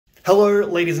Hello,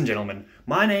 ladies and gentlemen.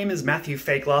 My name is Matthew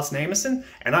Fake Last Namerson,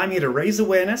 and I'm here to raise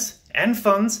awareness and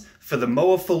funds for the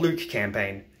Mower for Luke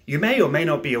campaign. You may or may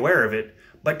not be aware of it,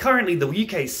 but currently the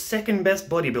UK's second best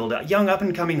bodybuilder, young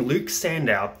up-and-coming Luke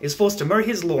Sandow, is forced to mow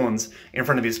his lawns in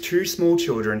front of his two small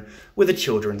children with a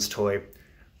children's toy.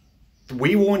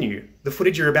 We warn you, the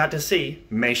footage you're about to see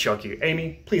may shock you.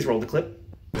 Amy, please roll the clip.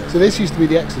 So this used to be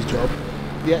the X's job,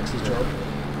 the X's job,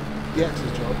 the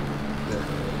X's job,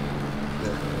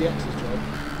 the X's job.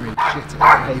 Really shit it,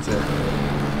 I hate it.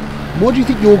 What do you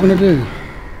think you're going to do?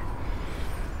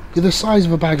 You're the size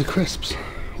of a bag of crisps.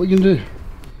 What are you going to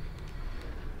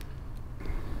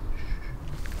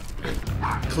do?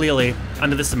 Clearly,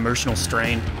 under this emotional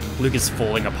strain, Luke is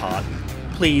falling apart.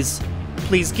 Please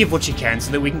give what you can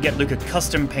so that we can get Luke a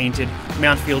custom-painted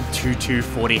Mountfield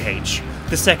 2240H,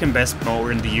 the second best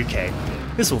mower in the UK.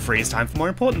 This will free his time for more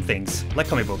important things, like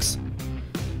comic books.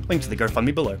 Link to the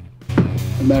GoFundMe below.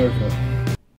 America.